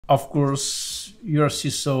of course, your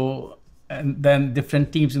CISO and then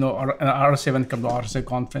different teams, RSA, when it comes to RSA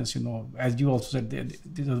Conference, as you also said,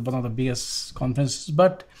 this is one of the biggest conferences.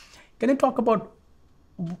 But can you talk about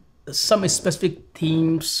some specific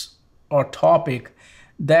themes or topic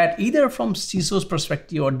that either from CISO's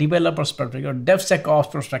perspective or developer's perspective or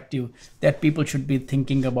DevSecOps perspective that people should be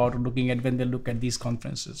thinking about or looking at when they look at these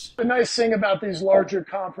conferences? The nice thing about these larger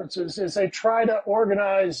conferences is they try to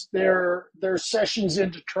organize their sessions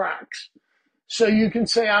into tracks. So you can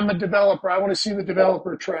say, I'm a developer, I want to see the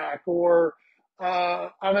developer track, or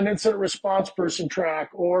I'm an incident response person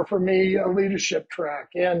track, or for me, a leadership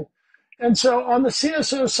track. And so on the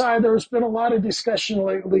CISO side, there's been a lot of discussion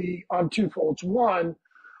lately on two folds. One,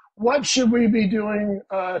 what should we be doing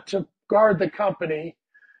to guard the company?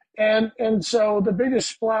 And so the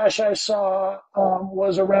biggest splash I saw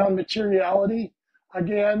was around materiality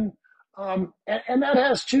again. And that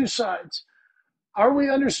has two sides. Are we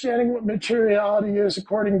understanding what materiality is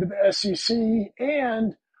according to the SEC?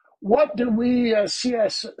 And what do we as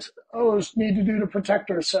CISOs need to do to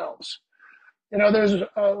protect ourselves? There's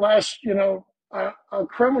a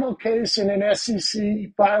criminal case and an SEC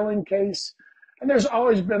filing case, and there's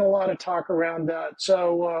always been a lot of talk around that.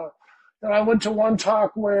 So I went to one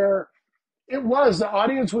talk where the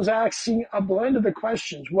audience was asking a blend of the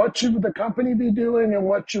questions. What should the company be doing and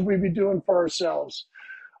what should we be doing for ourselves?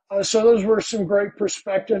 So those were some great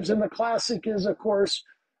perspectives. And the classic is, of course,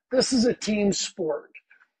 this is a team sport.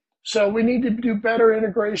 So we need to do better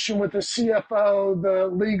integration with the CFO, the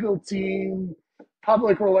legal team,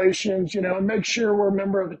 public relations, and make sure we're a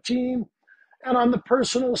member of a team. And on the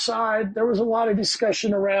personal side, there was a lot of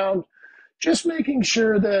discussion around just making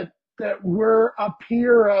sure that we're a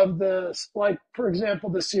peer of for example,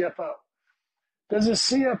 the CFO. Does a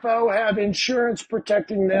CFO have insurance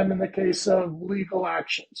protecting them in the case of legal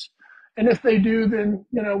actions? And if they do, then,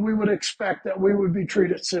 we would expect that we would be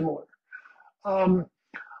treated similar.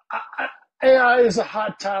 AI is a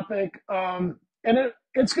hot topic, and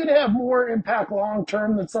it's going to have more impact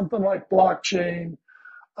long-term than something like blockchain.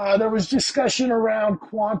 There was discussion around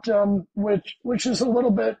quantum, which is a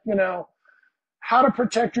little bit, how to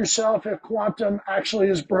protect yourself if quantum actually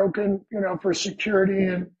is broken, for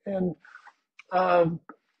security. And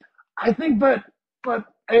I think, but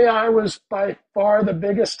AI was by far the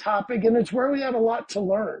biggest topic, and it's where we have a lot to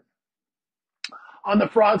learn. On the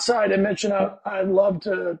fraud side, I mentioned I love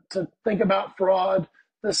to think about fraud,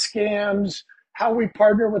 the scams, how we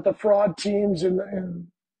partner with the fraud teams and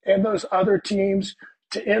those other teams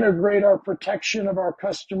to integrate our protection of our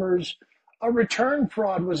customers. Return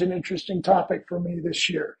fraud was an interesting topic for me this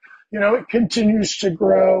year. It continues to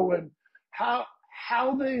grow, and how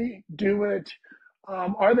they do it.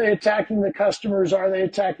 Are they attacking the customers? Are they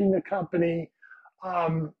attacking the company?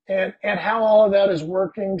 And how all of that is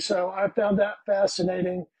working. So I found that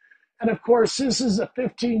fascinating. And of course, this is the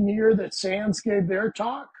 15th year that SANS gave their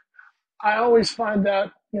talk. I always find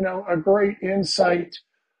that, a great insight.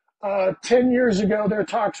 10 years ago, their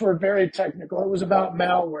talks were very technical. It was about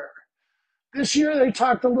malware. This year, they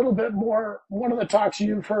talked a little bit more. One of the talks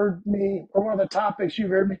you've heard me, or one of the topics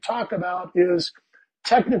you've heard me talk about is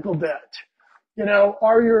technical debt. Do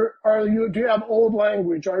you have old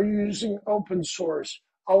language? Are you using open source?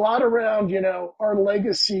 A lot around, our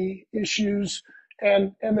legacy issues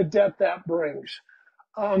and the debt that brings.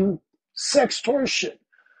 Sextortion,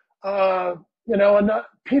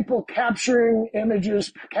 people capturing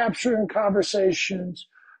images, capturing conversations,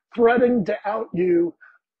 threatening to out you.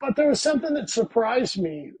 But there was something that surprised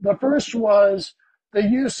me. The first was the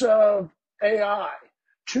use of AI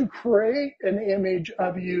to create an image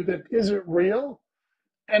of you that isn't real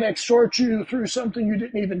and extort you through something you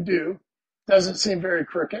didn't even do. Doesn't seem very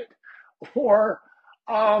cricket. Or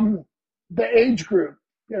the age group.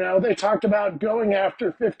 They talked about going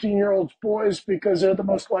after 15-year-old boys because they're the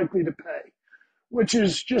most likely to pay, which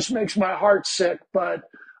just makes my heart sick. But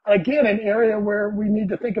again, an area where we need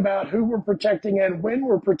to think about who we're protecting and when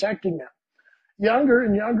we're protecting them. Younger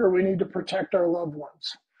and younger, we need to protect our loved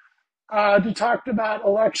ones. They talked about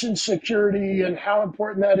election security and how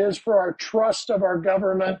important that is for our trust of our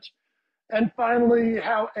government. And finally,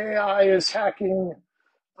 how AI is helping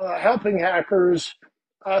hackers,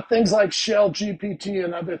 things like Shell GPT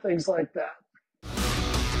and other things like that.